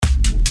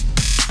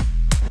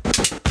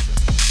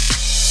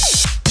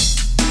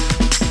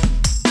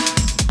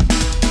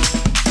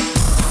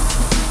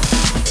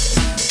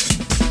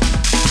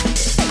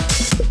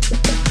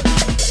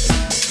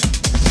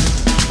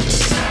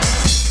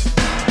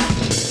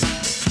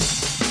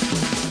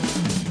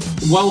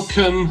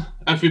Welcome,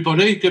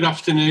 everybody. Good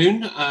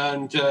afternoon,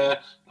 and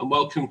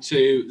welcome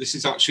to. This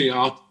is actually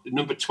our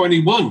number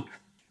 21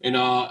 in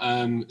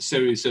our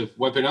series of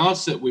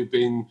webinars that we've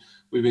been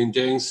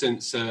doing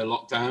since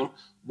lockdown,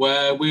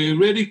 where we're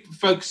really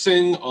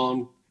focusing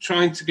on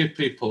trying to give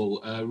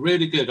people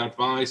really good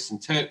advice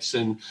and tips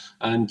and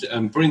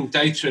bring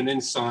data and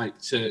insight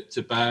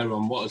to bear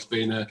on what has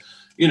been a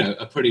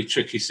pretty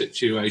tricky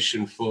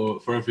situation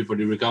for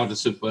everybody,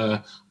 regardless of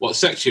what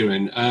sector you're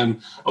in.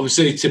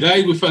 Obviously,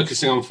 today we're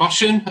focusing on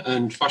fashion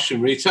and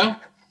fashion retail,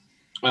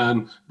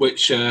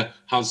 which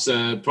has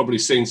probably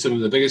seen some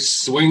of the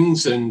biggest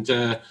swings and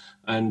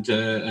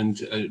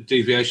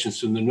deviations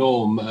from the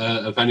norm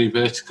of any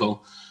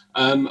vertical.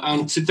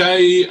 And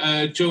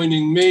today,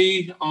 joining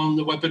me on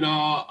the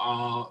webinar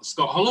are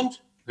Scott Holland,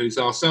 who's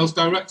our sales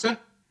director.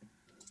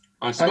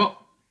 Hi,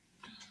 Scott.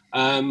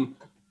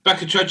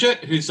 Becca Tredgett,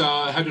 who's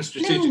our head of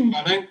strategic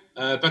planning.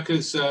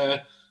 Becca's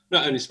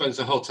not only spends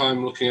the whole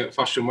time looking at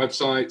fashion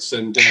websites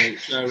and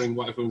sharing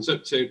what everyone's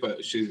up to,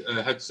 but she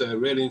heads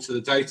really into the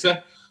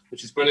data,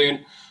 which is brilliant.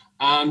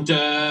 And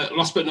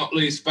last but not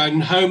least, Ben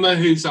Homer,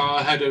 who's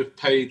our head of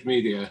paid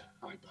media.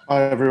 Hi, Ben.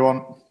 Hi,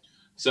 everyone.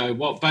 So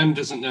what Ben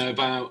doesn't know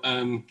about,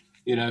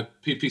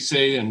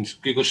 PPC and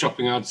Google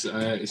Shopping ads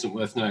isn't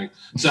worth knowing.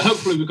 So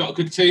hopefully we've got a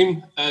good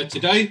team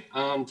today,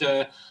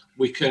 and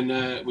we can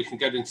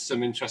get into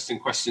some interesting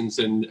questions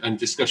and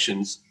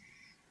discussions.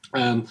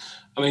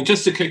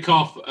 Just to kick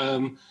off,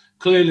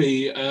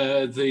 clearly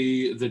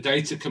the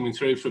data coming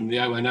through from the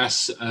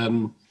ONS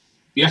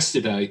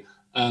yesterday,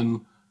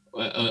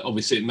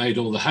 obviously it made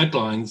all the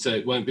headlines. So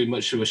it won't be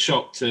much of a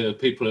shock to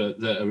people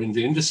that are in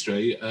the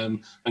industry,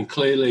 and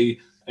clearly,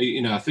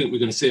 I think we're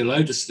going to see a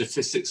load of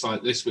statistics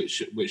like this,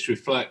 which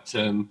reflect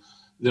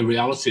the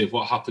reality of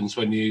what happens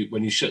when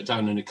you shut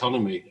down an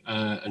economy,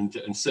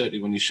 and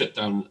certainly when you shut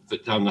down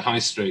the high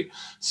street.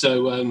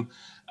 So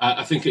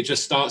I think it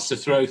just starts to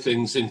throw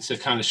things into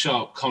kind of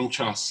sharp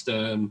contrast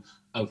of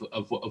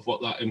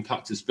what that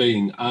impact has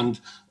been.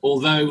 And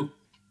although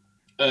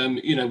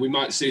we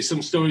might see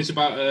some stories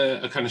about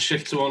a kind of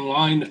shift to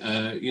online,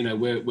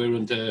 we're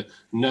under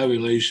no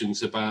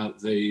illusions about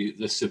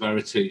the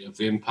severity of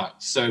the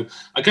impact. So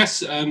I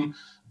guess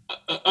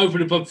over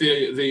and above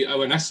the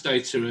ONS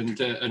data and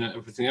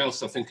everything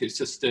else, I think it's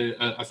just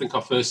I think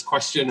our first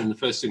question and the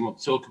first thing we want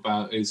to talk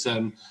about is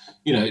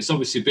it's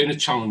obviously been a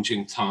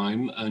challenging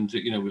time, and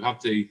we've had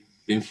the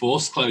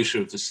enforced closure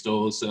of the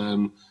stores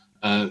for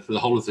the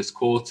whole of this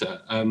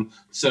quarter.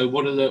 So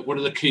what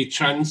are the key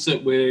trends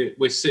that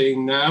we're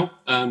seeing now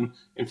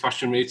in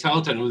fashion retail?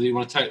 I don't know whether you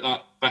want to take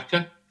that,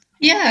 Becca.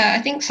 Yeah,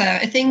 I think so.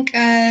 I think,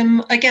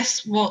 I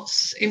guess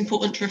what's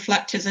important to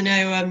reflect is I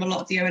know a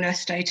lot of the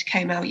ONS data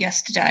came out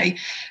yesterday,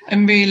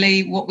 and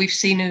really what we've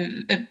seen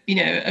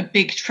a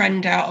big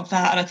trend out of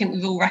that, and I think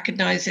we've all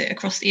recognised it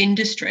across the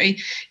industry,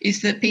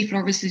 is that people are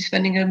obviously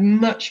spending a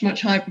much,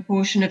 much higher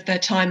proportion of their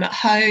time at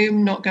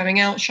home, not going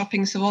out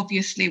shopping. So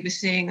obviously we're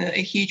seeing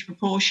a huge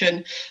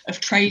proportion of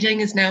trading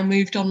has now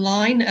moved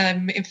online.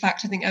 In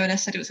fact, I think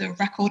ONS said it was a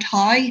record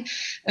high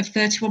of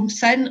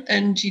 31%,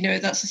 and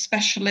that's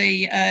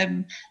especially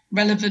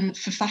relevant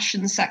for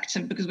fashion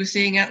sector, because we're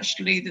seeing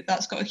actually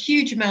that's got a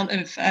huge amount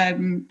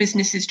of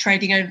businesses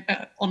trading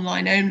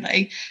online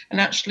only, and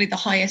actually the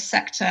highest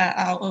sector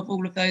out of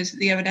all of those that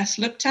the ONS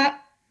looked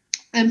at.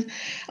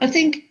 I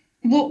think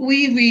what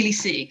we really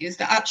see is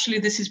that actually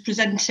this is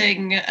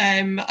presenting,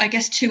 I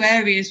guess, two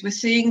areas. We're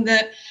seeing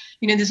that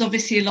there's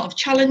obviously a lot of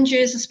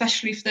challenges,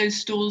 especially for those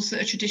stores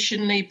that are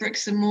traditionally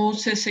bricks and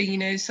mortar. So,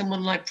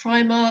 someone like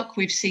Primark,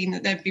 we've seen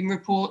that there have been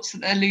reports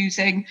that they're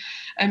losing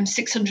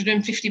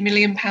 £650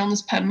 million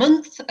per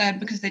month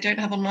because they don't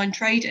have online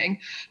trading.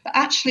 But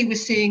actually, we're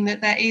seeing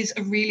that there is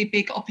a really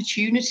big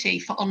opportunity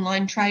for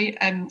online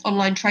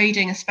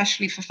trading,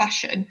 especially for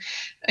fashion.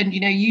 And,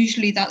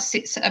 usually that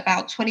sits at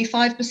about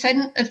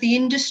 25% of the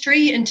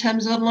industry in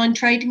terms of online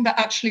trading. But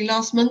actually,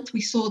 last month,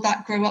 we saw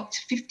that grow up to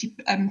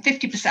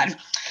 50%.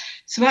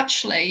 So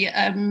actually,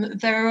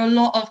 there are a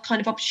lot of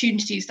kind of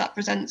opportunities that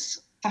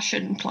presents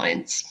fashion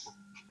clients.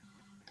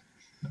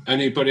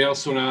 Anybody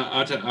else want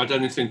to add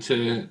anything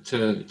to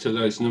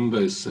those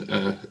numbers,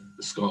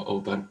 Scott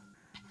or Ben?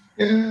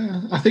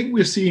 Yeah, I think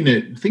we're seeing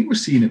it.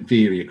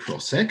 Vary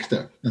across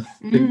sector. I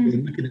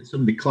think looking at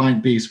some of the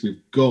client base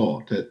we've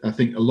got, I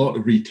think a lot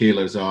of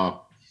retailers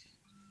are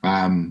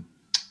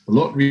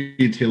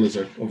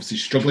obviously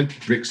struggling.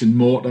 Bricks and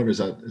mortar is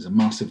a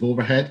massive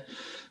overhead.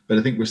 But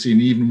I think we're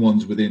seeing even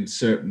ones within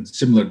certain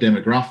similar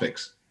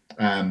demographics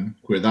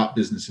where that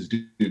business is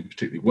doing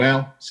particularly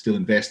well, still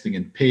investing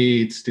in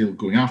paid, still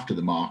going after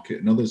the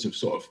market, and others have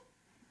sort of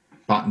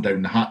battened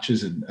down the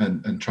hatches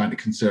and trying to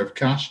conserve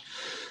cash.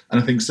 And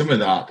I think some of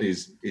that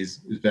is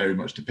very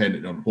much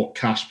dependent on what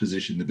cash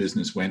position the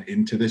business went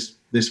into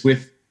this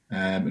with,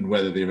 and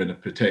whether they're in a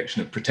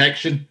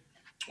protection,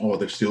 or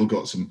they've still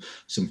got some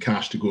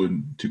cash to go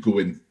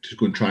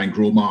and try and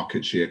grow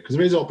market share, because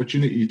there is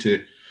opportunity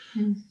to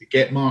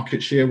get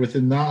market share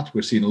within that.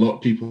 We're seeing a lot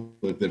of people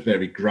that they're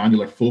very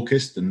granular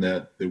focused and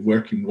they're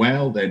working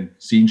well, then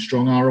seeing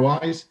strong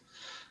ROIs.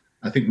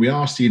 I think we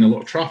are seeing a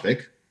lot of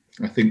traffic.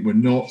 I think we're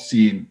not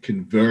seeing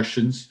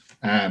conversions.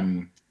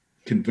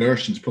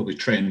 Conversions probably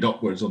trend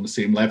upwards on the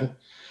same level.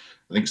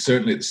 I think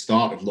certainly at the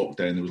start of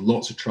lockdown, there was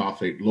lots of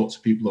traffic, lots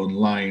of people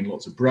online,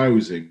 lots of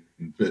browsing,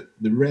 but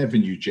the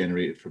revenue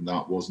generated from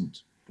that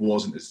wasn't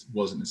as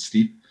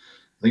steep.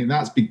 I think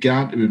that's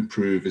began to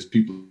improve as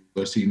people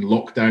are seeing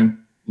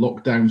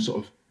lockdown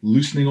sort of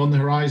loosening on the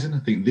horizon. I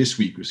think this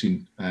week we've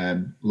seen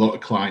a lot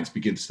of clients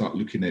begin to start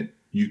looking at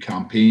new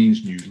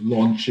campaigns, new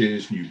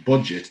launches, new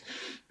budget,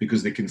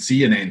 because they can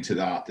see an end to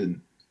that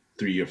in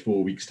 3 or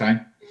 4 weeks'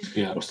 time.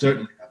 Yeah, or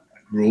certainly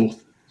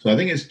growth. So I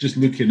think it's just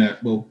looking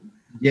at, well,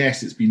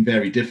 yes, it's been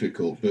very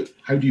difficult, but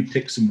how do you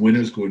pick some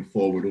winners going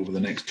forward over the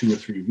next 2 or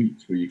 3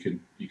 weeks where you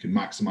can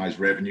maximize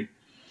revenue,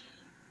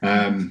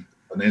 and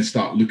then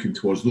start looking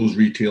towards those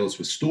retailers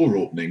with store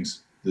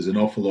openings. There's an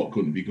awful lot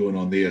going to be going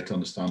on there to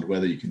understand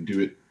whether you can do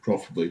it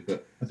profitably.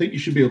 But I think you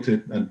should be able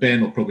to, and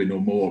Ben will probably know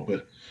more,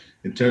 but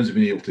in terms of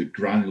being able to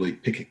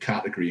granularly pick a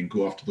category and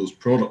go after those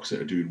products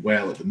that are doing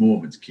well at the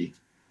moment is key.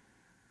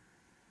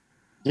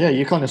 Yeah,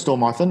 you kind of stole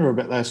my thunder a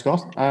bit there,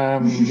 Scott. I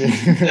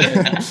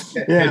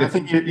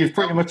think you've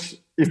pretty much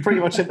hit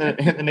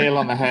the nail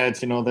on the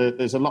head. You know,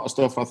 there's a lot of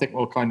stuff I think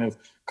we'll kind of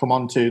come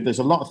on to. There's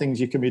a lot of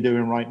things you can be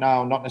doing right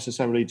now, not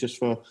necessarily just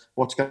for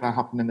what's going to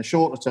happen in the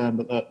shorter term,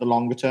 but the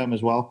longer term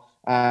as well.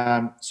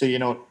 So, you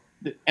know,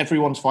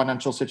 everyone's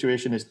financial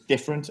situation is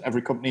different.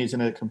 Every company is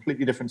in a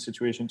completely different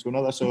situation to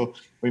another. So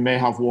we may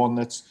have one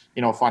that's,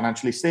 you know,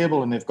 financially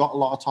stable and they've got a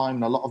lot of time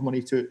and a lot of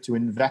money to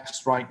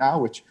invest right now,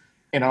 which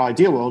in an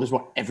ideal world is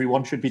what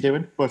everyone should be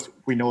doing. But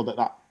we know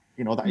that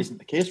isn't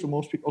the case for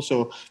most people.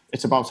 So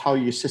it's about how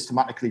you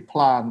systematically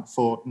plan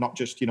for not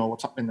just, you know,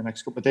 what's happening in the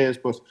next couple of days,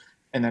 but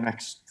in the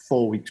next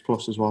 4 weeks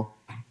plus as well.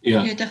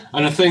 Yeah.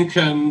 And I think,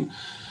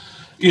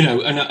 you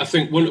know, and I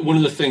think one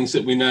of the things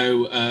that we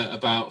know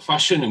about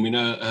fashion, and we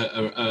know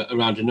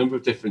around a number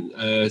of different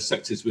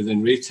sectors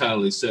within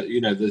retail, is that,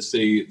 you know, there's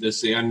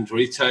the end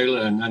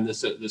retailer, and then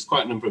there's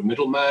quite a number of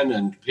middlemen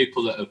and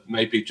people that have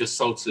maybe just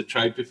sold to the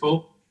trade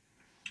before.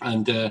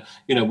 And,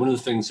 you know, one of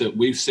the things that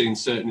we've seen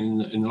certainly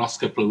in the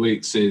last couple of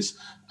weeks is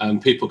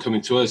people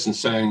coming to us and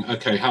saying,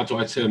 okay, how do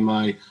I turn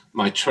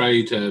my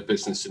trade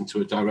business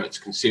into a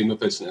direct-to-consumer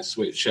business,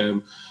 which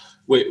is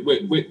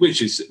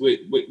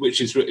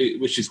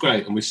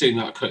great. And we've seen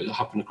that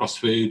happen across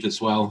food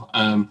as well.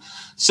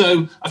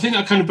 So I think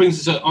that kind of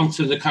brings us on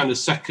to the kind of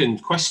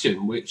second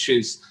question, which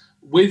is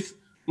with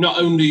not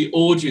only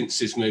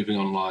audiences moving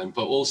online,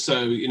 but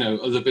also, you know,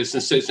 other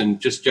businesses and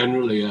just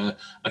generally a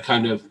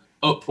kind of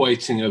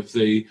upweighting of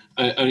the,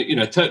 you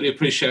know, totally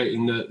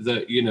appreciating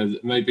that you know,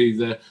 maybe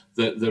the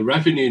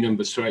revenue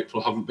numbers for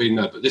April haven't been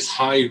there, but this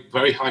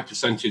very high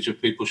percentage of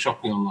people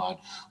shopping online.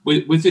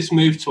 With this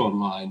move to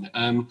online,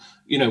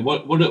 you know,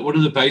 what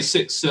are the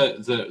basics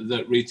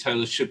that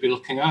retailers should be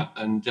looking at,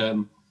 and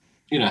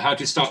you know, how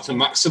do you start to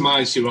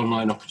maximise your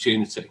online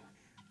opportunity?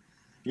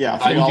 Yeah,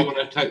 do you want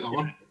to take that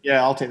one?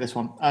 Yeah, I'll take this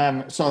one.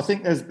 So I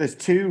think there's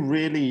two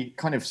really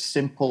kind of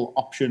simple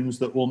options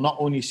that will not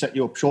only set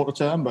you up shorter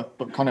term,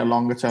 but kind of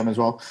longer term as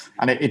well.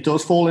 And it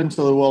does fall into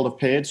the world of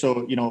paid.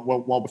 So, you know,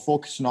 while we're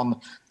focusing on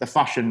the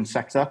fashion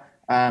sector,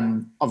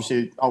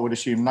 obviously I would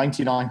assume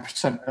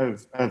 99%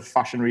 of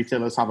fashion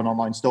retailers have an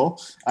online store.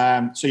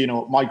 So, you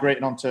know,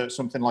 migrating onto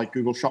something like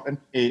Google Shopping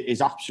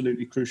is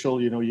absolutely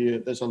crucial. You know,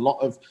 there's a lot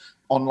of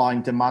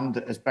online demand,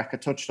 as Becca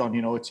touched on.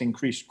 You know, it's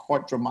increased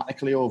quite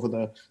dramatically over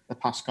the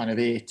past kind of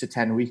 8 to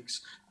 10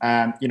 weeks.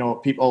 You know,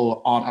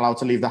 people aren't allowed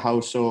to leave the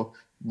house. So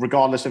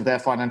regardless of their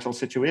financial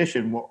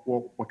situation, what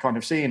we're kind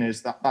of seeing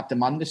is that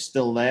demand is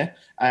still there.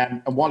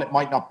 And while it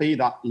might not be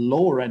that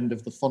lower end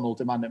of the funnel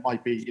demand, it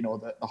might be, you know,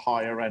 the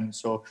higher end.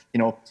 So, you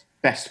know,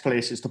 best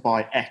places to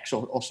buy X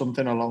or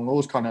something along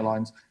those kind of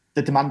lines.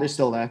 The demand is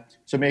still there.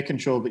 So making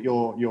sure that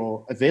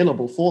you're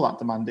available for that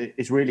demand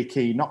is really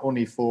key, not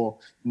only for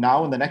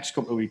now and the next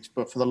couple of weeks,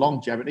 but for the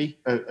longevity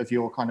of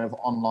your kind of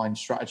online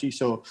strategy.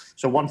 So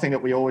one thing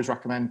that we always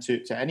recommend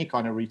to any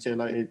kind of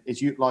retailer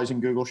is utilizing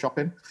Google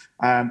Shopping.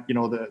 You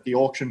know, the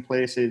auction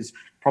place is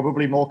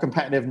probably more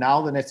competitive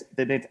now than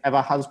it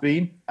ever has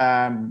been,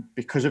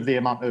 because of the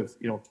amount of,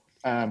 you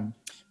know,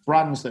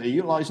 brands that are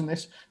utilizing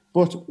this.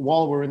 But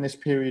while we're in this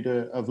period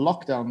of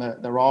lockdown,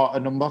 there are a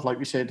number, like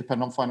we said,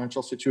 depending on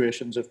financial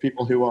situations, of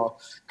people who are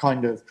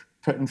kind of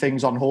putting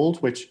things on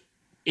hold, which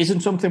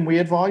isn't something we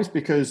advise,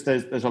 because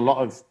there's a lot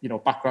of, you know,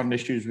 background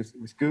issues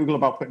with Google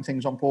about putting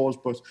things on pause.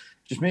 But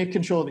just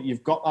making sure that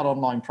you've got that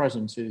online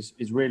presence is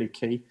really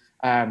key.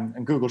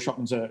 And Google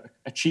Shopping's a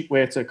cheap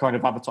way to kind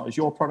of advertise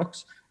your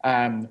products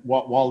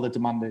while the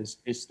demand is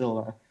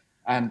still there.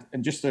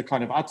 And just to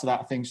kind of add to that,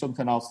 I think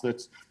something else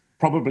that's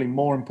probably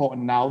more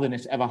important now than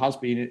it ever has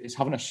been is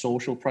having a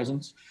social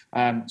presence.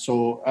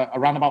 So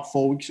around about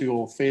 4 weeks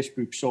ago,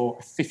 Facebook saw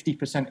a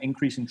 50%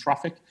 increase in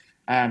traffic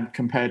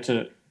compared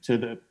to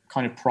the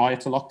kind of prior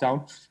to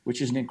lockdown,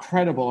 which is an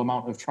incredible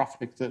amount of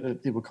traffic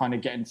that they were kind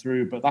of getting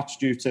through. But that's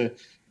due to,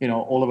 you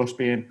know, all of us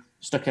being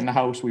stuck in the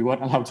house. We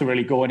weren't allowed to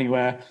really go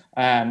anywhere.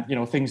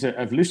 Things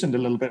have loosened a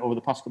little bit over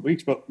the past couple of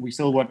weeks, but we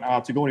still weren't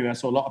allowed to go anywhere.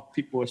 So a lot of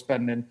people were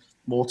spending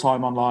more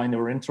time online. They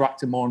were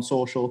interacting more on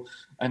social.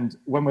 And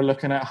when we're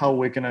looking at how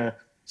we're going to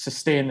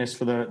sustain this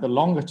for the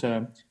longer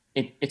term,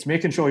 it's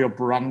making sure your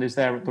brand is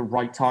there at the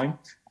right time.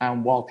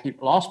 And while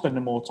people are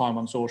spending more time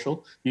on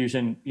social,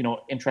 using,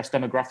 interest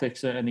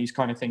demographics and these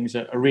kind of things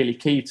are really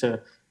key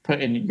to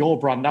putting your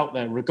brand out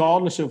there,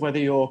 regardless of whether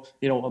you're,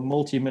 a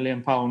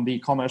multi-million-pound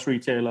e-commerce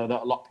retailer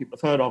that a lot of people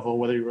have heard of, or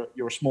whether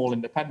you're a small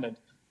independent.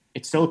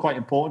 It's still quite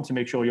important to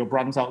make sure your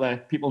brand's out there.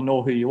 People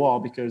know who you are,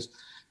 because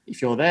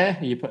if you're there,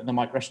 you're putting the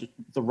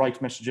right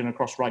messaging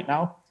across right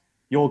now,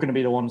 you're going to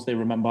be the ones they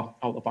remember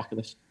out the back of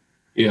this.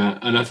 Yeah,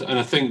 and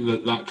I think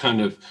that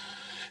kind of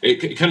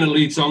it kind of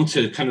leads on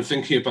to kind of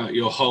thinking about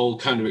your whole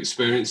kind of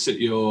experience that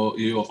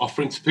you're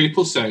offering to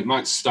people. So it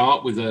might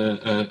start with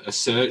a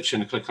search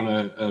and a click on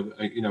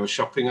a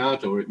shopping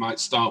ad, or it might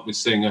start with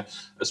seeing a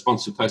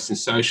sponsored post in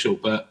social.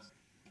 But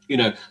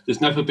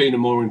there's never been a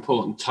more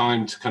important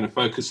time to kind of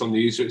focus on the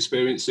user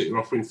experience that you're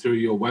offering through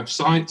your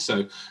website.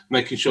 So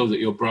making sure that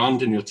your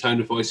brand and your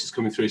tone of voice is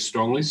coming through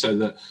strongly, so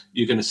that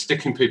you're going to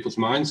stick in people's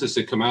minds as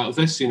they come out of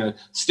this.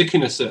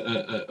 Stickiness at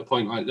a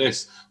point like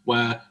this,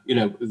 where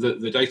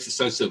the data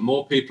says that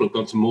more people have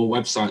gone to more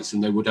websites than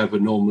they would ever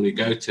normally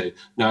go to.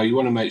 Now you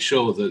want to make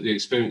sure that the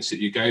experience that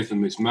you gave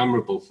them is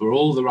memorable for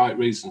all the right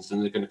reasons,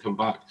 and they're going to come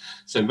back.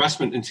 So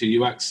investment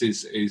into UX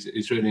is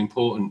really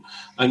important,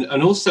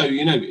 and also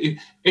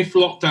if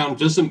lockdown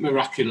doesn't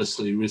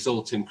miraculously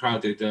result in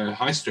crowded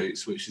high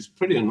streets, which is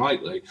pretty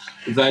unlikely,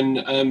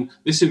 then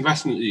this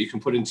investment that you can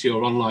put into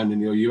your online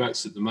and your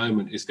UX at the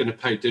moment is going to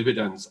pay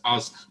dividends,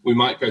 as we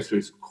might go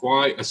through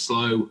quite a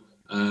slow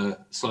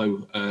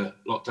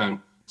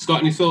lockdown.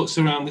 Scott, any thoughts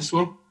around this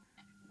one?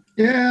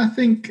 Yeah, I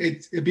think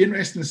it'd be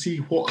interesting to see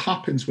what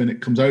happens when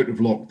it comes out of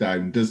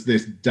lockdown. Does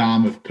this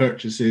dam of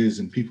purchases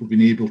and people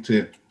being able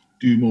to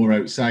do more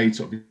outside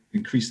sort of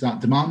increase that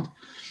demand?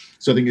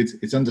 So I think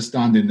it's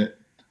understanding that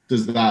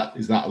is that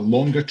a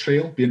longer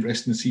trail? Be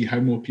interesting to see how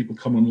more people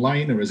come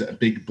online, or is it a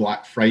big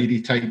Black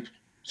Friday type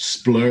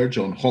splurge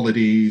on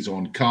holidays,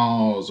 on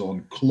cars,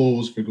 on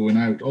clothes for going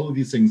out? All of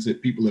these things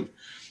that people have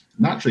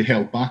naturally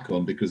held back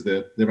on because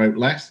they're out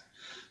less.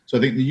 So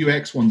I think the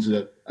UX one's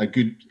a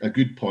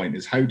good point,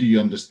 is how do you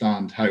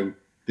understand how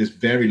this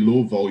very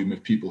low volume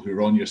of people who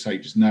are on your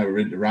site just now are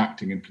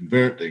interacting and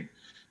converting,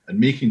 and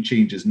making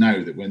changes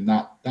now that when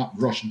that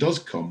rush does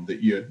come,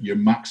 that you're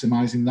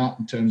maximizing that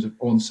in terms of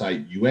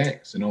on-site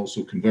UX and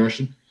also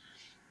conversion.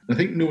 And I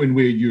think knowing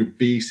where your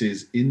base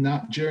is in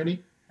that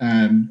journey,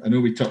 I know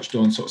we touched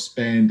on sort of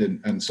spend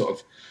and sort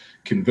of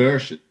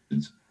conversions.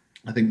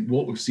 I think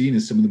what we've seen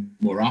is some of the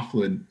more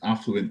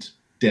affluent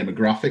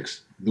demographics,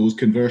 those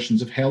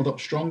conversions have held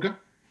up stronger.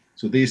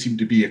 So they seem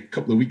to be a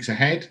couple of weeks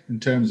ahead in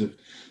terms of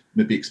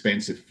maybe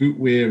expensive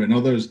footwear, and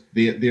others,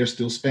 they're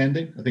still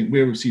spending. I think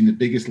where we've seen the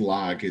biggest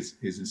lag is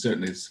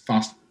certainly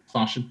fast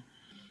fashion.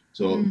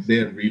 So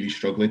they're really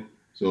struggling.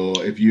 So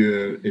if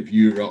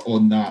you're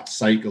on that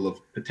cycle of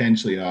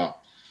potentially a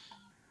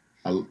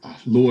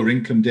lower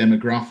income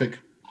demographic,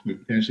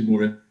 potentially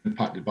more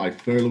impacted by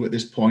furlough at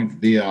this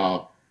point,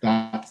 they're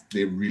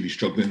really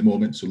struggling at the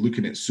moment. So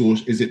looking at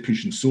is it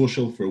pushing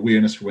social for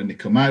awareness for when they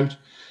come out?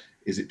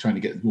 Is it trying to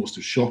get the most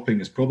of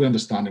shopping? It's probably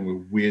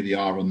understanding where they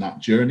are on that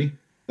journey.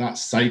 That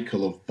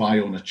cycle of buy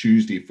on a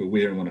Tuesday for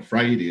wearing on a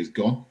Friday is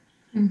gone.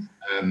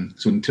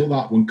 So until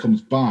that one comes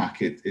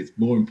back, it's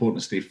more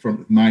important to stay front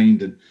of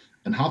mind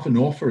and have an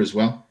offer as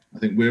well. I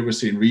think where we're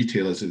seeing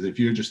retailers is if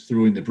you're just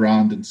throwing the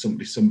brand and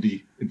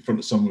somebody in front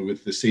of someone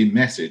with the same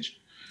message,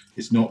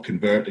 it's not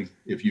converting.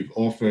 If you've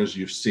offers,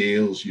 you've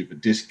sales, you've a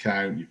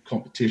discount, you've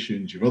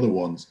competitions, you've other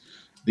ones,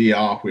 they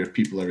are where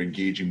people are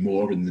engaging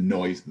more in the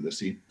noise that they're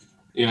seeing.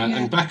 Yeah,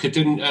 and Becca,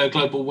 didn't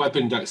Global Web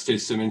Index do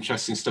some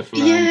interesting stuff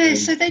around? Yeah,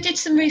 so they did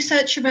some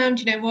research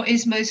around, what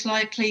is most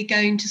likely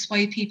going to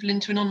sway people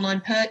into an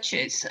online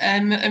purchase.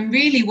 And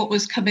really what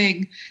was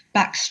coming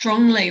back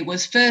strongly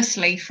was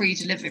firstly free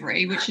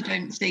delivery, which I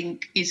don't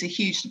think is a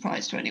huge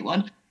surprise to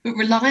anyone. But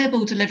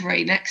reliable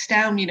delivery next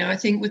down, I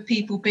think with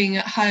people being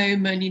at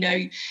home and,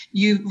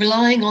 you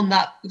relying on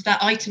that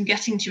item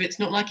getting to you, it's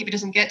not like if it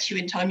doesn't get to you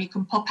in time, you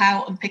can pop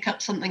out and pick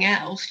up something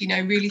else,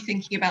 really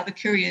thinking about the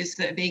couriers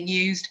that are being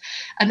used.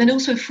 And then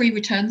also a free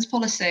returns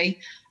policy,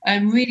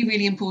 really,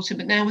 really important.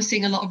 But now we're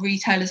seeing a lot of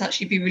retailers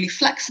actually be really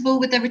flexible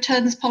with their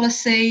returns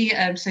policy.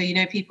 So,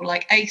 people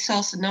like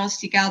ASOS and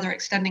Nasty Gal, they're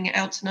extending it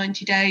out to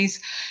 90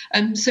 days.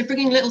 So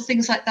bringing little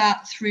things like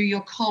that through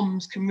your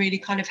comms can really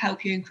kind of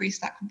help you increase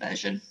that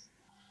conversion.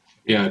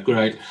 Yeah,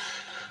 great.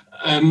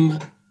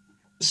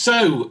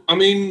 So,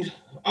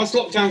 as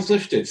lockdown's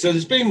lifted, so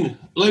there's been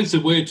loads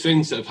of weird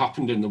things that have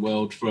happened in the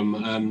world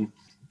from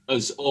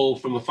us all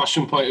from a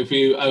fashion point of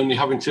view, only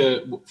having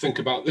to think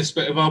about this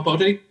bit of our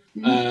body.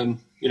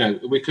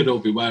 We could all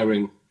be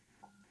wearing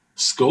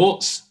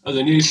skirts are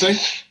the new thing.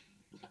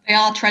 They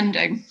are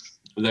trending.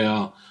 They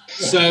are.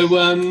 So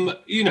so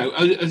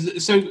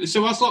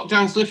as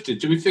lockdown's lifted,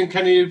 do we think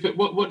any of it?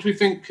 What do we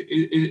think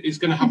is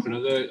going to happen?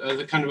 Are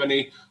there kind of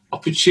any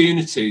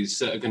opportunities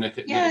that are going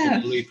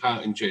to leap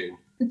out in June?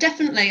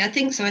 Definitely, I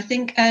think so. I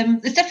think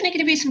there's definitely going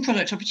to be some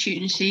product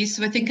opportunities.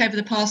 So I think over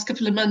the past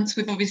couple of months,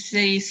 we've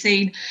obviously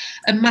seen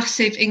a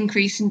massive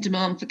increase in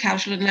demand for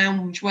casual and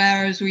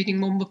loungewear. I was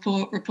reading one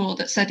report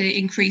that said it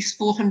increased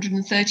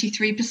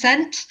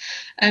 433%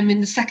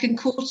 in the second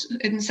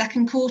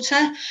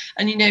quarter.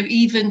 And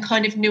even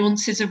kind of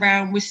nuances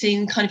around, we're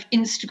seeing kind of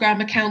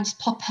Instagram accounts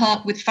pop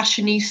up with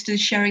fashionistas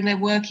sharing their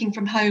working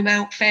from home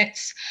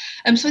outfits.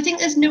 So I think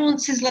there's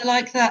nuances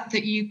like that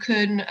you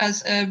can,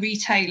 as a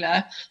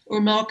retailer or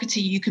a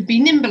marketer, you can be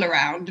nimble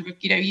around,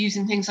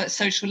 using things like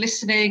social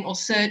listening or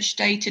search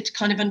data to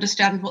kind of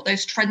understand what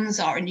those trends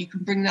are, and you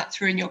can bring that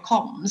through in your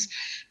comms.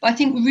 But I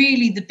think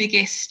really the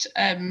biggest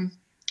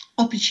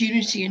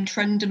opportunity and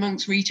trend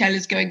amongst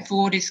retailers going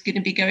forward is going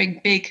to be going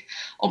big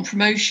on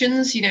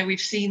promotions. We've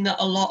seen that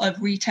a lot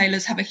of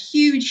retailers have a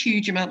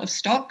huge amount of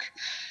stock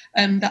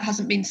that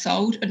hasn't been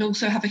sold, and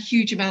also have a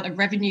huge amount of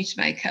revenue to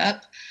make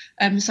up.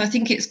 So I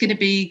think it's going to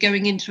be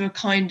going into a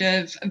kind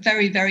of a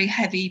very, very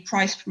heavy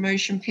price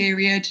promotion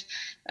period.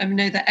 I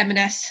know that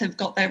M&S have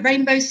got their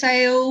rainbow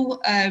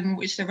sale,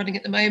 which they're running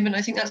at the moment.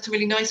 I think that's a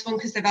really nice one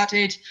because they've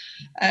added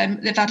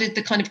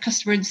the kind of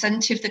customer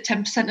incentive that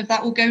 10% of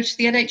that will go to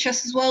the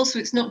NHS as well. So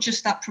it's not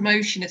just that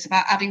promotion, it's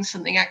about adding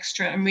something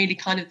extra and really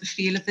kind of the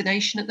feel of the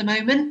nation at the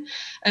moment.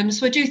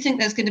 So I do think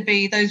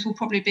those will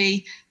probably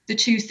be the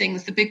two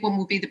things. The big one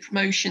will be the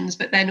promotions,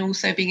 but then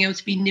also being able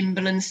to be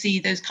nimble and see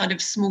those kind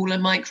of smaller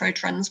micro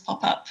trends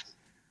pop up.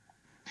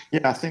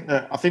 Yeah, I think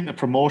the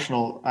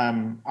promotional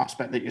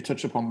aspect that you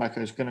touched upon,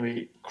 Becca, is going to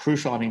be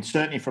crucial. I mean,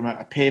 certainly from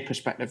a pay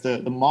perspective,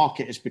 the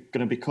market is going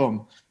to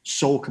become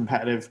so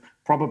competitive.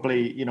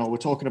 Probably, we're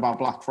talking about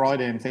Black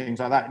Friday and things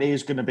like that. It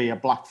is going to be a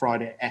Black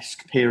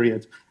Friday-esque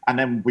period. And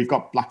then we've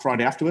got Black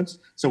Friday afterwards.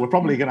 So we're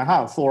probably going to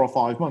have 4 or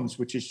 5 months,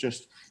 which is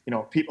just,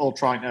 people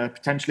trying to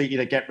potentially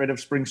either get rid of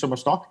spring, summer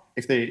stock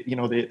if they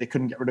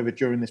couldn't get rid of it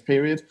during this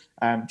period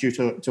due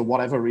to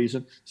whatever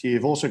reason. So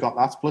you've also got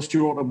that, plus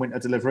your autumn winter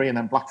delivery, and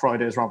then Black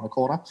Friday is around the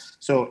corner.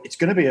 So it's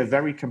going to be a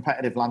very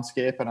competitive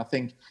landscape. And I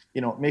think,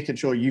 making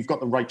sure you've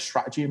got the right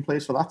strategy in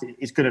place for that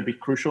is going to be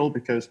crucial,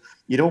 because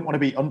you don't want to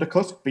be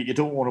undercut, but you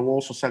don't want to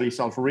also sell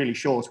yourself really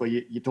short where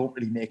you don't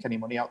really make any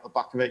money out the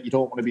back of it. You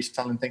don't want to be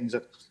selling things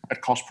at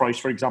cost price,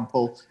 for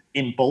example,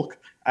 in bulk,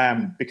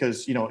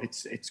 because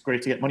it's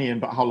great to get money in,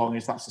 but how long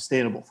is that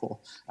sustainable for?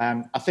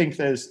 I think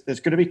there's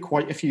going to be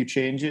quite a few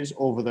changes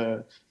over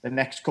the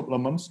next couple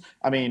of months.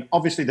 I mean,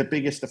 obviously the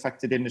biggest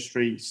affected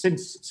industry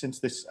since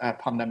this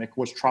pandemic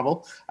was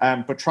travel,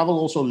 but travel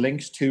also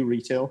links to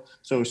retail.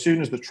 So as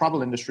soon as the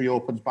travel industry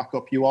opens back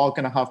up, you are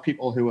going to have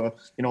people who are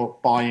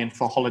buying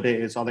for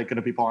holidays. Are they going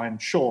to be buying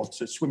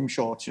shorts, swim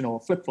shorts,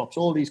 flip-flops,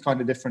 all these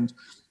kind of different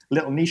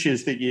little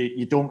niches that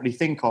you don't really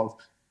think of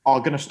are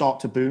going to start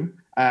to boom,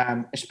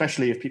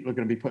 especially if people are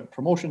going to be putting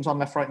promotions on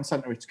left, right and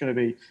centre. It's going to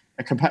be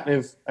a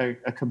competitive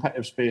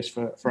space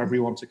for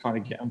everyone to kind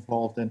of get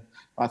involved in.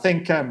 I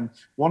think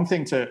one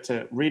thing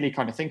to really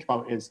kind of think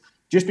about is,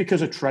 just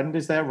because a trend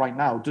is there right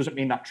now doesn't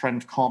mean that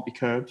trend can't be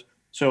curbed.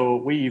 So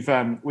we've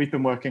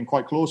been working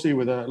quite closely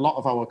with a lot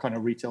of our kind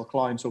of retail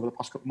clients over the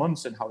past couple of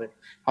months and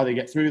how they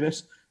get through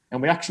this.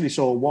 And we actually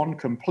saw one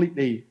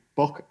completely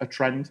buck a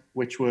trend,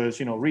 which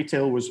was,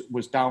 retail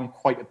was down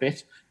quite a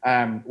bit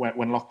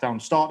when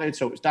lockdown started.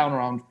 So it was down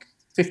around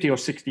 50 or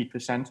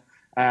 60%.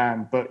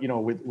 But,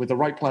 with the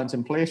right plans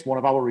in place, one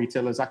of our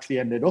retailers actually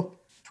ended up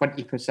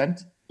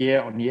 20%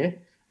 year on year,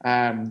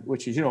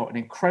 which is, an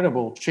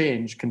incredible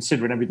change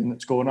considering everything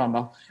that's going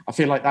on. I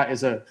feel like that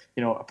is a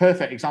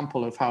perfect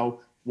example of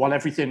how, while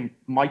everything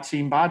might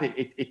seem bad,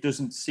 it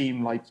doesn't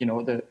seem like,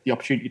 the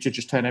opportunity to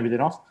just turn everything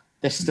off.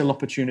 There's still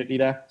opportunity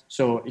there.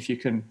 So if you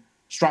can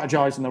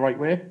strategize in the right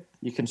way,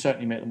 you can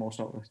certainly make the most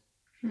out of it.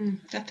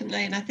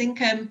 Definitely. And I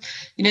think,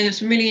 there's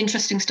some really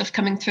interesting stuff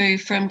coming through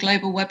from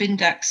Global Web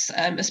Index,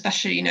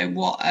 especially,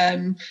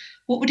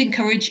 what would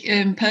encourage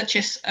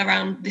purchase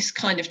around this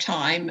kind of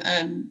time,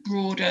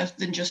 broader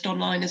than just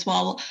online as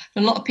well.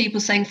 A lot of people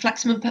saying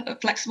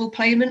flexible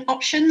payment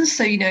options.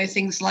 So,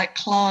 things like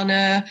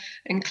Klarna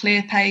and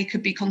ClearPay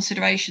could be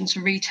considerations for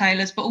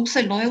retailers, but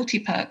also loyalty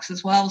perks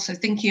as well. So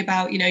thinking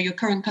about, your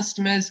current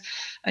customers.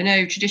 I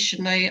know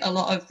traditionally a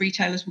lot of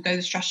retailers will go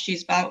the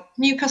strategies about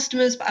new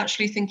customers, but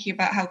actually thinking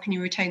about how can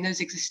you retain those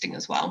existing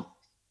as well.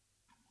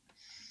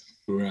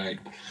 Right.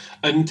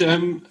 And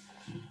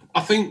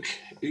I think,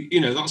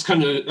 that's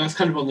kind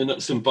of on the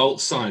nuts and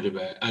bolts side of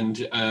it.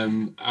 And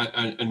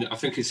I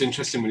think it's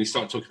interesting when you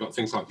start talking about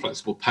things like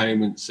flexible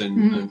payments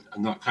and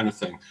that kind of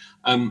thing.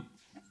 I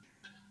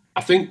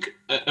think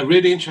a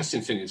really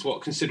interesting thing is,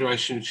 what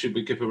consideration should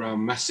we give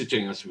around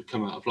messaging as we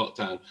come out of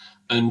lockdown?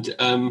 And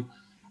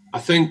I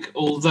think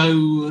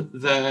although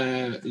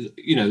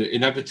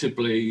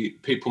inevitably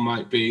people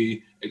might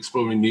be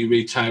exploring new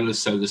retailers,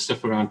 so there's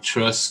stuff around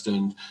trust,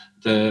 and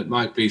there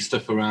might be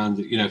stuff around,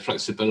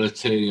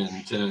 flexibility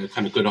and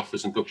kind of good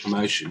offers and good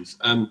promotions.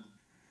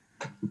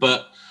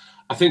 But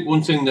I think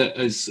one thing that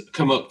has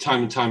come up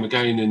time and time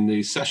again in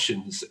these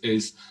sessions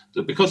is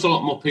that because a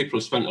lot more people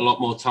have spent a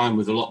lot more time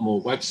with a lot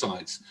more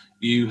websites,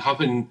 you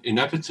have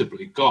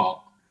inevitably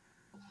got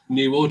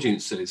new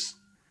audiences.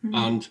 Mm-hmm.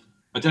 And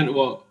I don't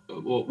know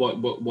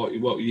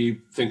what you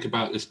think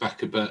about this,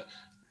 Becca, but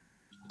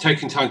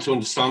taking time to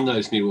understand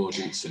those new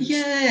audiences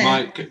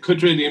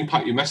could really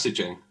impact your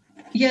messaging.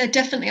 Yeah,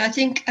 definitely. I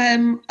think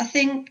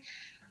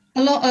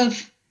a lot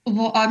of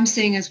what I'm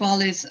seeing as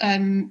well is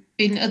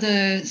in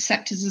other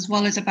sectors as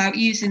well, is about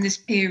using this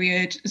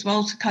period as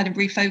well to kind of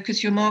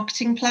refocus your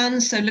marketing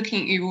plans. So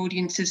looking at your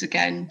audiences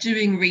again,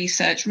 doing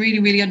research, really,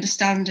 really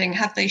understanding,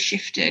 have they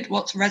shifted,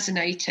 what's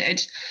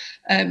resonated,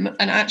 and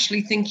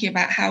actually thinking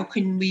about how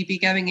can we be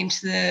going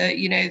into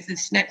the,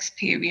 this next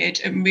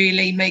period and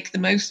really make the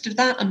most of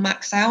that and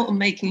max out, and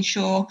making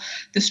sure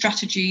the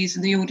strategies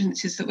and the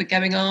audiences that we're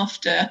going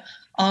after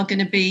are going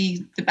to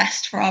be the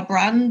best for our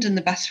brand and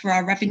the best for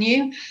our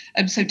revenue.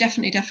 So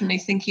definitely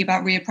thinking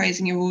about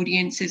reappraising your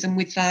audiences, and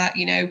with that,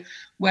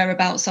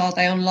 whereabouts are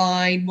they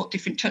online, what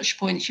different touch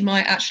points. You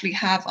might actually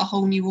have a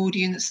whole new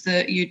audience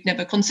that you'd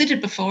never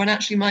considered before, and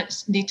actually might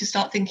need to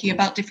start thinking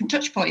about different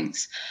touch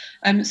points.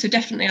 So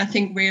definitely I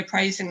think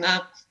reappraising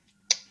that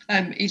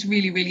is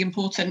really, really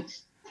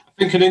important. I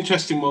think an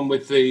interesting one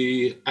with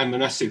the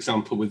M&S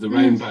example with the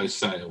rainbow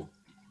sale,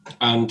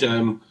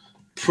 and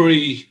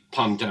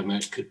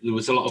pre-pandemic, there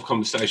was a lot of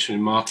conversation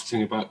in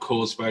marketing about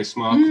cause-based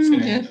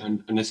marketing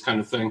and this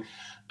kind of thing.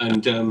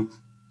 And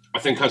I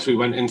think as we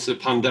went into the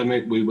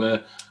pandemic, we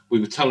were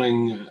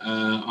telling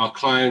our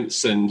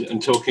clients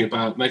and talking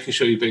about making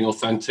sure you're being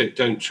authentic.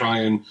 Don't try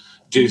and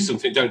do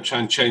something. Don't try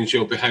and change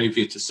your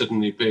behaviour to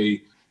suddenly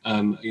be,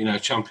 a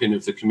champion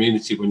of the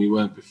community when you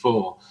weren't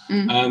before.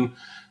 Do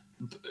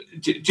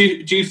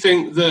you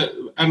think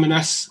that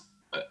M&S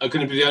are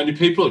going to be the only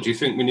people, or do you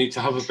think we need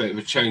to have a bit of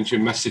a change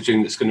in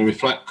messaging that's going to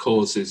reflect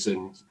causes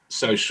and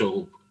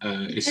social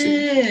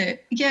issues?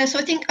 Yeah, so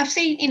I think I've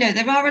seen,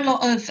 there are a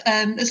lot of,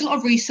 there's a lot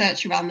of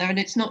research around there, and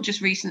it's not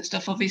just recent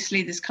stuff.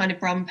 Obviously, this kind of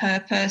brand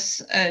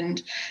purpose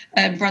and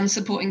brand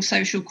supporting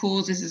social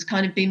causes has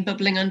kind of been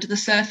bubbling under the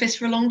surface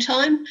for a long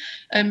time.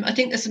 I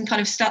think there's some kind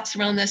of stats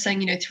around there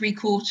saying,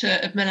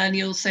 3/4 of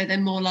millennials say they're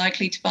more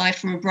likely to buy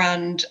from a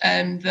brand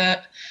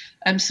that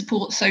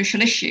support social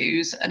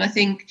issues. And I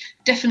think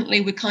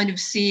definitely we're kind of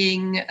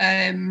seeing,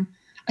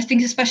 I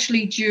think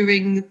especially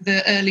during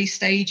the early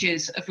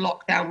stages of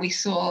lockdown, we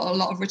saw a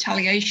lot of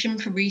retaliation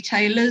for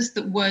retailers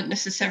that weren't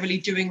necessarily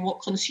doing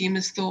what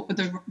consumers thought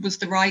was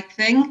the right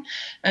thing.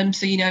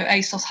 So,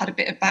 ASOS had a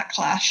bit of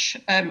backlash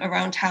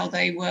around how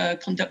they were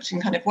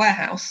conducting kind of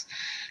warehouse.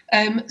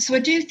 So I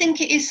do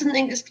think it is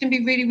something that's going to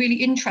be really, really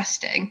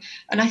interesting.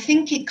 And I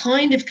think it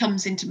kind of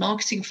comes into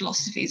marketing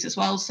philosophies as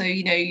well. So,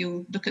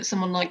 you'll look at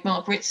someone like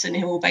Mark Ritson,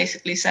 who will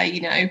basically say,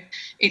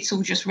 it's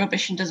all just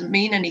rubbish and doesn't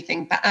mean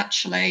anything. But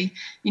actually,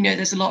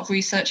 there's a lot of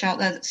research out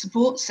there that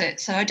supports it.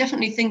 So I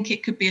definitely think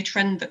it could be a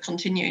trend that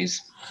continues.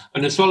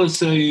 And as well as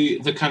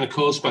the kind of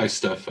cause-based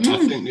stuff,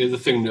 I think the other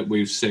thing that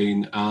we've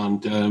seen,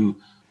 and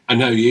I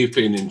know you've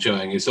been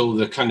enjoying, is all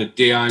the kind of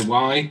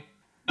DIY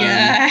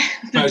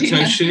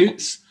photo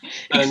shoots.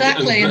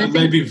 Exactly. And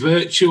maybe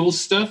virtual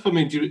stuff. I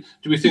mean, do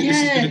we think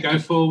this is going to go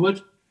forward?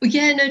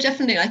 Yeah, no,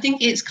 definitely. I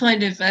think it's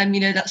kind of,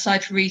 that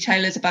side for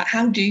retailers about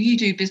how do you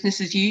do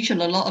business as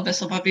usual. A lot of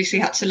us have obviously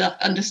had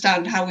to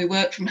understand how we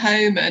work from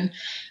home and,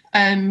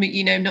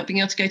 not being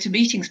able to go to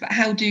meetings, but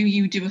how do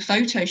you do a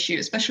photo shoot,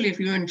 especially if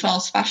you're in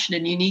fast fashion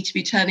and you need to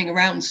be turning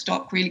around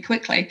stock really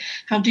quickly?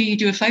 How do you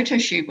do a photo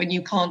shoot when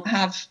you can't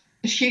have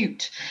a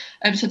shoot?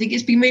 So I think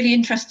it's been really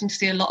interesting to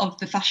see a lot of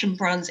the fashion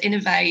brands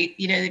innovate.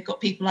 They've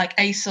got people like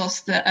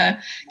ASOS that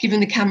are giving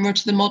the camera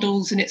to the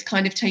models and it's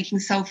kind of taking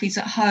selfies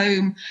at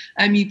home.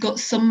 You've got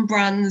some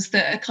brands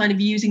that are kind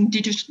of using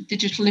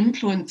digital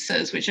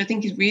influencers, which I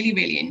think is really,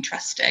 really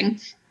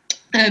interesting.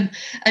 And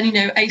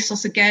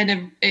ASOS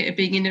again are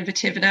being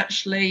innovative and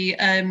actually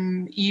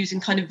using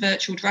kind of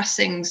virtual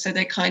dressing, so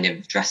they kind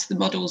of dress the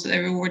models that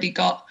they've already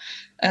got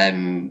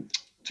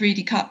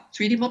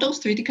 3D models,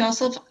 3D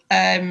cast of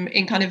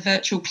in kind of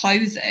virtual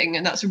clothing,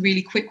 and that's a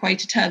really quick way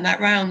to turn that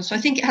round. So I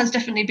think it has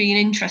definitely been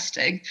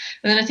interesting.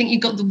 And then I think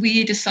you've got the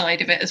weirder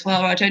side of it as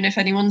well. I don't know if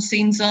anyone's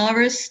seen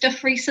Zara's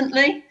stuff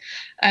recently.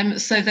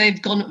 So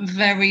they've gone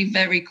very,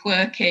 very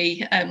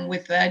quirky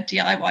with their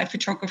DIY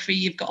photography.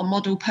 You've got a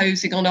model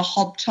posing on a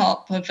hob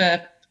top of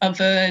a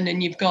oven,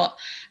 and you've got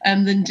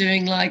them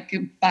doing like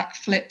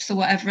backflips or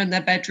whatever in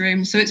their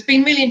bedroom. So it's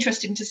been really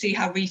interesting to see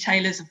how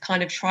retailers have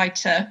kind of tried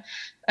to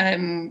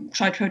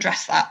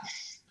address that.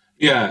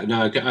 Yeah,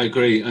 no, I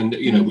agree. And,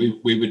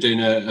 we were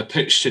doing a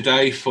pitch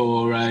today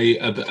for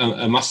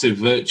a massive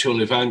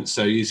virtual event.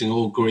 So using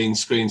all green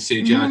screen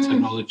CGI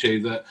technology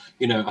that,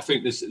 I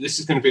think this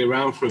is going to be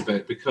around for a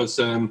bit because,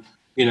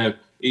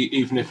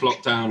 even if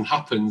lockdown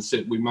happens,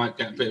 we might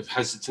get a bit of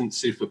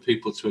hesitancy for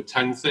people to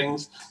attend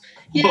things.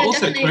 Yeah, but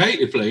also definitely.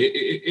 Creatively,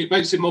 it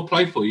makes it more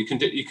playful. You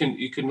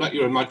can let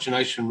your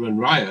imagination run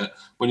riot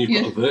when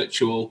you've got a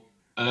virtual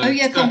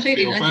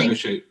completely. photo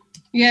shoot.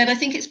 Yeah, and I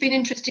think it's been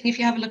interesting if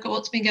you have a look at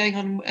what's been going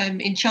on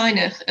in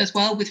China as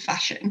well with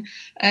fashion.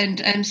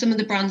 And some of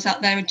the brands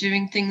out there are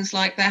doing things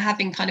like they're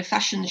having kind of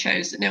fashion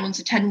shows that no one's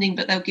attending,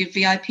 but they'll give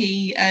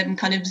VIP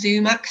kind of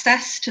Zoom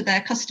access to their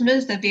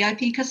customers, their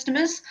VIP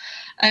customers.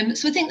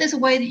 So I think there's a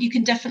way that you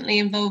can definitely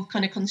involve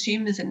kind of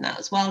consumers in that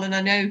as well. And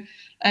I know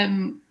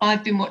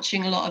I've been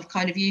watching a lot of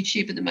kind of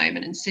YouTube at the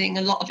moment and seeing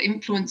a lot of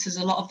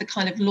influencers, a lot of the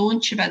kind of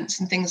launch events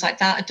and things like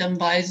that are done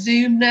by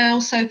Zoom now.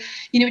 So,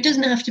 it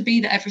doesn't have to be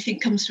that everything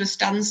comes to a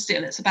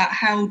standstill. It's about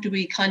how do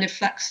we kind of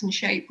flex and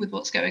shape with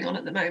what's going on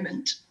at the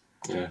moment.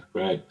 Yeah,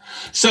 great.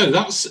 So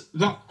that's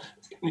that.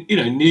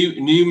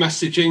 New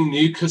messaging,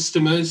 new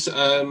customers.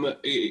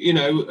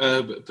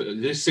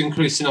 This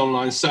increase in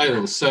online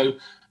sales. So,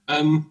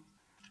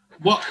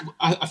 what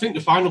I think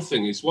the final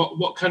thing is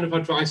what kind of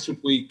advice would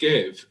we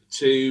give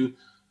to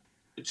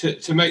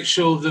make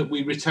sure that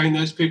we retain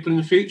those people in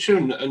the future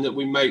and that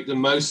we make the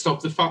most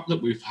of the fact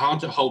that we've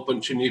had a whole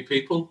bunch of new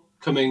people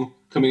coming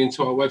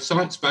into our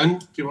websites. Ben,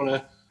 do you want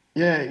to?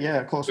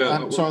 Yeah, of course.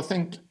 So I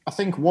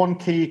think one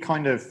key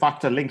kind of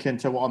factor linking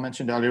to what I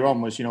mentioned earlier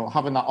on was,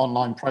 having that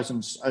online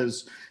presence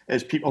as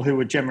people who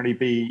would generally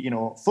be,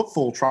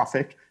 footfall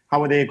traffic.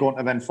 How are they going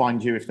to then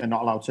find you if they're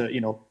not allowed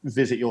to,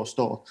 visit your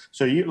store?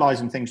 So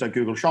utilizing things like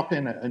Google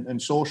Shopping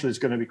and social is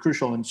going to be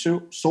crucial. And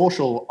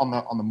social on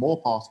the more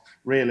part,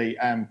 really,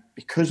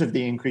 because of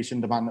the increase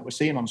in demand that we're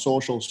seeing on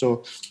social.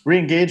 So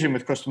re-engaging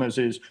with customers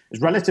is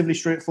relatively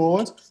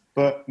straightforward,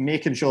 but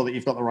making sure that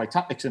you've got the right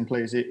tactics in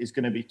place is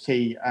going to be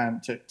key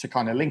to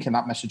kind of linking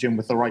that message in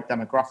with the right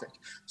demographic.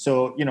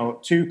 So,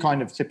 two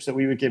kind of tips that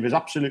we would give is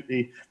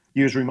absolutely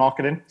use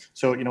remarketing.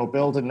 So,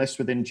 building lists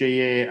within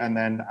GA and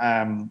then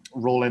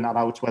rolling that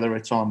out, whether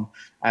it's on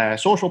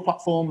social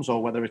platforms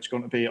or whether it's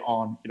going to be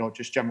on,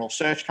 just general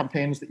search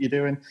campaigns that you're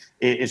doing,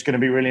 is going to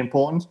be really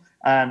important.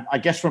 I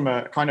guess from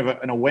a kind of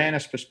an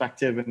awareness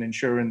perspective and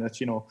ensuring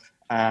that,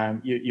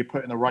 you're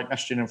putting the right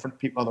messaging in front of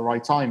people at the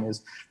right time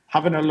is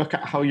having a look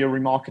at how your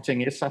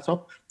remarketing is set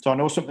up. So I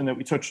know something that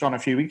we touched on a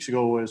few weeks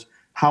ago was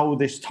how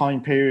this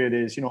time period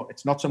is,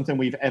 it's not something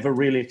we've ever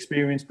really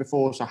experienced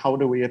before. So how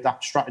do we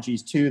adapt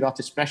strategies to that,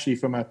 especially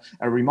from a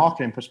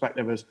remarketing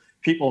perspective, as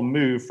people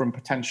move from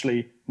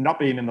potentially not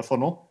being in the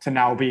funnel to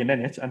now being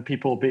in it, and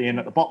people being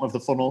at the bottom of the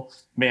funnel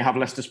may have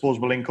less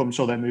disposable income,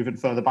 so they're moving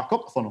further back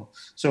up the funnel.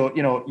 So,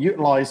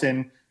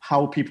 utilizing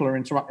how people are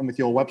interacting with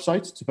your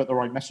website to put the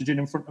right messaging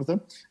in front of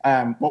them.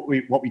 What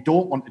we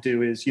don't want to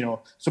do is,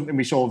 something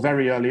we saw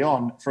very early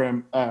on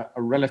from an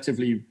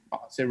absolutely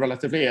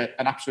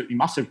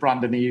massive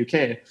brand in the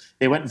UK.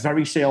 They went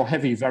very sale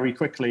heavy very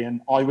quickly,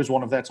 and I was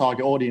one of their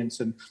target audience.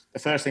 And the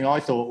first thing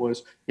I thought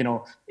was,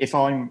 if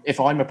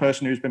I'm a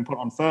person who's been put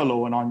on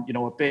furlough and I'm,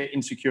 a bit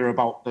insecure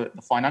about the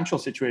financial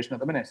situation at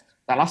the minute,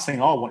 the last thing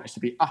I want is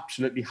to be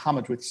absolutely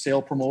hammered with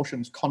sale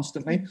promotions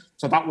constantly.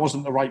 So that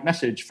wasn't the right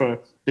message for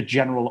the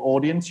general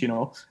audience. It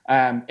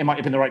might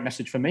have been the right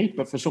message for me,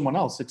 but for someone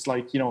else, it's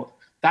like,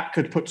 that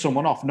could put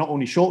someone off, not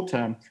only short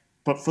term,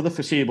 but for the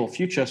foreseeable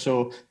future.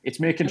 So it's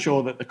making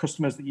sure that the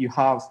customers that you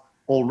have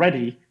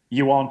already,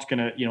 you aren't going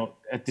to,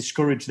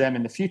 discourage them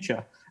in the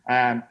future.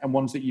 And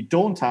ones that you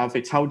don't have,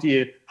 it's how do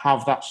you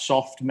have that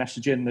soft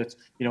messaging that,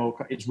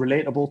 is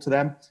relatable to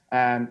them.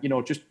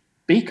 Just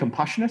be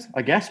compassionate,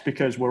 I guess,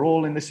 because we're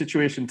all in this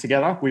situation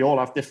together. We all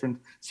have different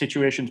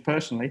situations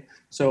personally.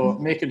 So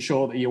making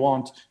sure that you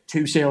aren't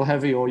too sale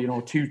heavy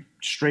or, too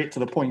straight to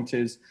the point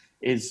is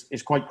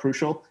quite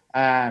crucial.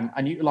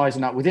 And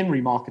utilizing that within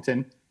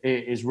remarketing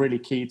is really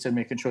key to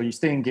making sure you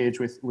stay engaged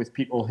with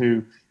people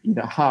who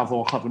either have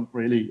or haven't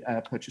really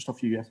purchased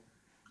off you yet.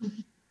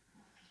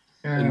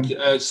 And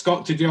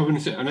Scott, did you have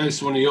anything? I know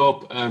it's one of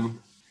your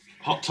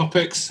hot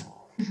topics.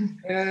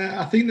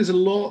 I think there's a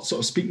lot sort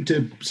of speaking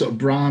to sort of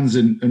brands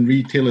and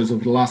retailers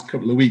over the last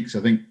couple of weeks. I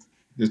think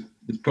there's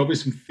probably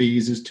some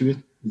phases to it.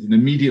 There's an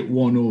immediate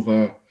one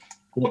over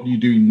what you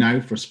do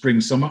now for spring,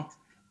 summer.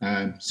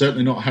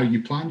 Certainly not how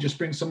you planned your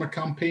spring, summer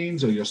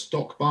campaigns or your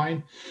stock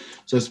buying.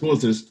 So I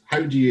suppose there's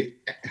how do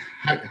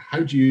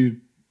you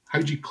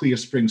clear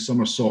spring,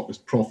 summer stock as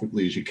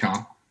profitably as you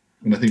can?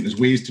 And I think there's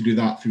ways to do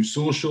that through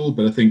social,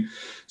 but I think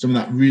some of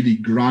that really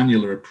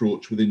granular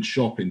approach within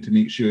shopping to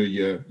make sure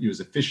you're as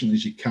efficient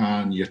as you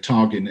can, you're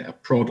targeting at a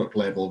product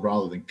level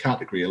rather than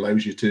category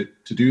allows you to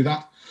do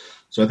that.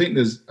 So I think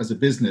there's, as a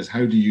business,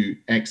 how do you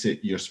exit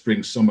your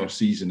spring, summer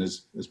season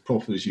as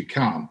profitably as you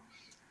can?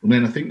 And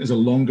then I think there's a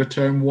longer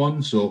term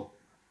one. So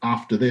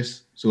after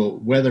this, so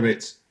whether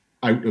it's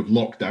out of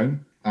lockdown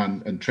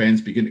and trends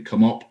begin to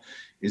come up,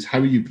 is how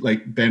you,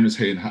 like Ben was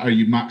saying, how are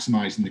you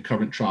maximizing the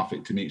current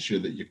traffic to make sure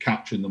that you're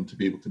capturing them to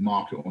be able to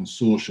market on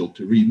social,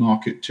 to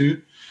remarket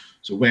to?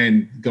 So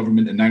when the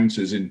government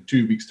announces in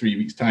 2 weeks, 3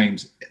 weeks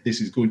times, this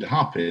is going to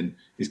happen,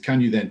 is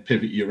can you then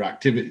pivot your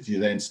activity to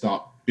then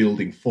start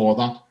building for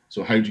that?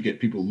 So how do you get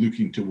people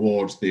looking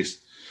towards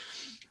this,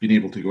 being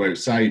able to go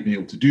outside, being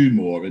able to do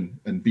more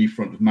and be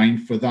front of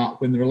mind for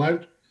that when they're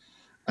allowed?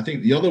 I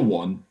think the other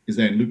one is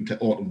then looking to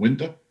autumn,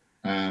 winter.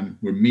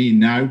 We're May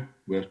now.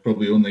 We're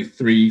probably only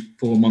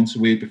 3-4 months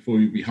away before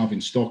you'll be having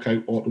stock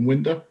out autumn,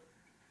 winter.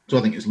 So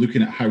I think it's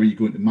looking at how are you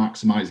going to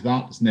maximise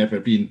that. It's never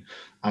been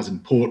as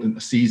important a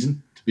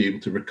season to be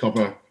able to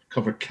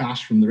recover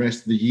cash from the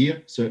rest of the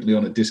year, certainly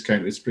on a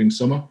discounted spring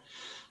summer.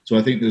 So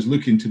I think there's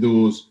looking to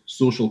those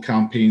social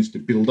campaigns to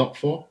build up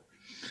for.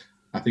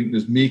 I think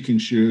there's making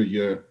sure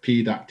your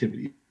paid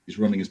activity is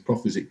running as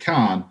properly as it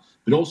can,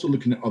 but also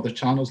looking at other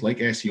channels like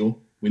SEO.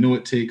 We know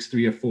it takes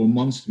 3 or 4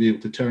 months to be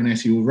able to turn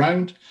SEO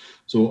around.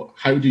 So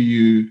how do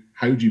you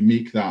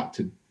make that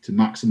to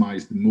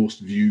maximise the most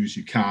views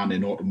you can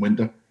in autumn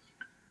winter?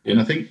 Yeah.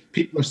 And I think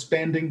people are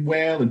spending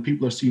well and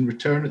people are seeing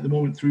return at the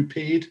moment through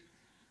paid,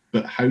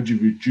 but how do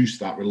you reduce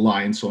that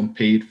reliance on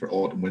paid for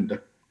autumn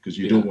winter? Because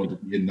you don't want to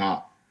be in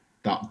that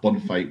bun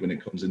fight when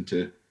it comes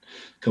into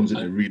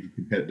really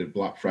competitive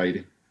Black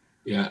Friday.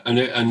 Yeah,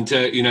 and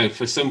you know,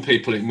 for some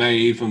people it may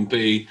even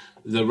be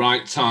the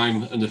right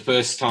time and the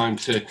first time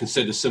to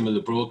consider some of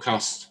the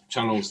broadcast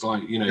channels,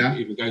 like, you know,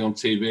 even going on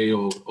TV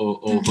or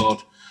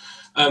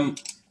VOD.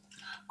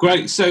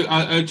 Great.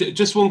 So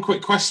just one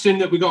quick question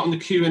that we got on the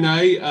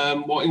Q&A.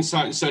 What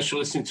insight and social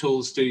listening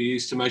tools do you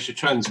use to measure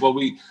trends? Well,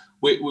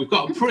 we've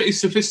got a pretty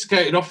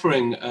sophisticated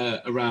offering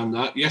around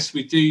that. Yes,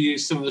 we do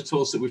use some of the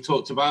tools that we've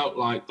talked about,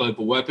 like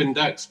Global Web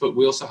Index, but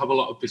we also have a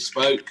lot of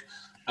bespoke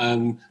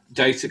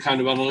data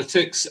kind of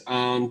analytics.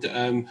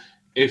 And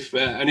if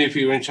any of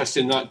you are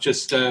interested in that,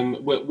 just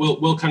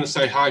we'll kind of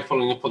say hi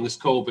following up on this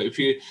call. But if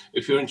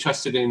you're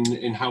interested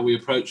in how we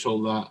approach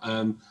all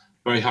that,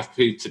 very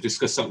happy to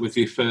discuss that with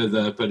you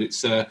further. But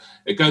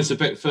it goes a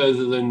bit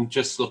further than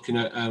just looking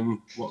at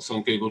what's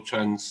on Google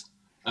Trends.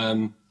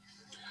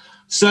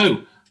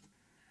 So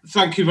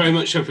thank you very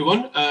much,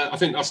 everyone. I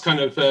think that's kind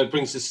of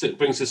brings us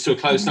to a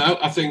close now.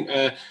 I think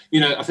I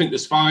think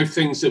there's 5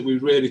 things that we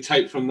really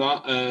take from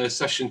that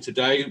session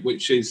today,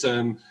 which is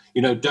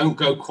don't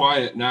go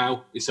quiet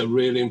now. It's a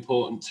really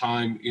important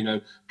time.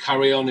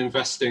 Carry on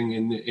investing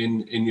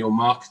in your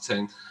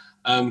marketing.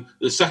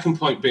 The second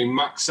point being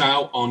max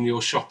out on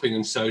your shopping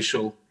and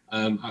social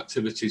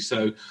activity.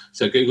 So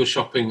Google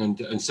Shopping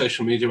and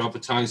social media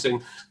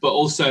advertising, but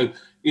also,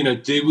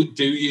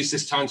 do use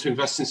this time to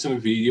invest in some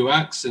of your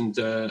UX and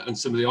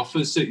some of the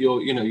offers that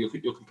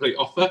your complete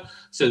offer,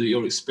 so that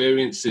your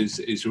experience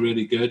is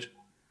really good.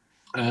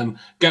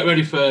 Get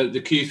ready for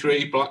the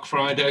Q3 Black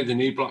Friday, the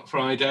new Black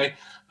Friday.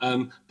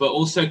 But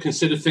also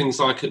consider things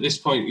like, at this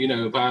point,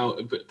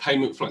 about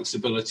payment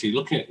flexibility,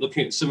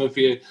 looking at some of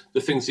the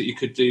things that you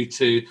could do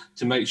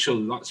to make sure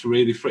that that's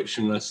really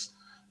frictionless.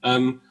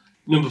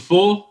 Number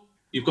 4,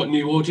 you've got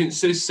new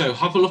audiences, so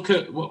have a look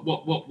at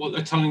what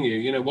they're telling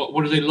you.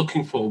 What are they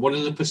looking for? What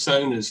are the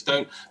personas?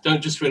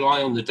 Don't just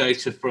rely on the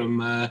data from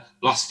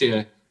last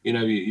year.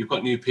 You've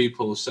got new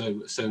people,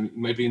 so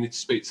maybe you need to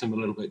speak to them a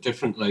little bit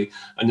differently,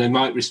 and they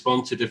might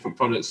respond to different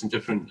products and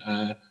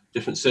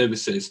different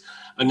services.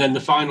 And then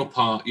the final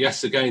part,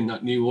 yes, again,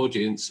 that new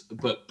audience,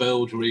 but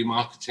build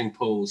remarketing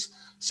pools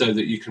so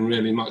that you can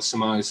really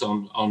maximize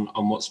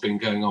on what's been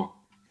going on.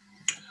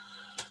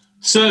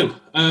 So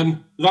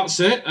that's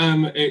it.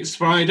 It's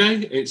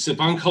Friday. It's a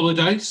bank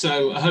holiday.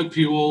 So I hope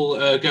you all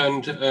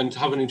go and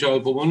have an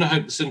enjoyable one. I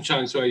hope the sun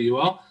shines where you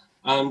are.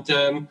 And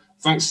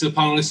thanks to the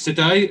panelists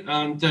today,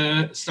 and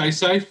stay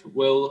safe.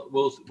 We'll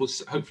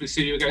hopefully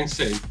see you again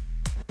soon.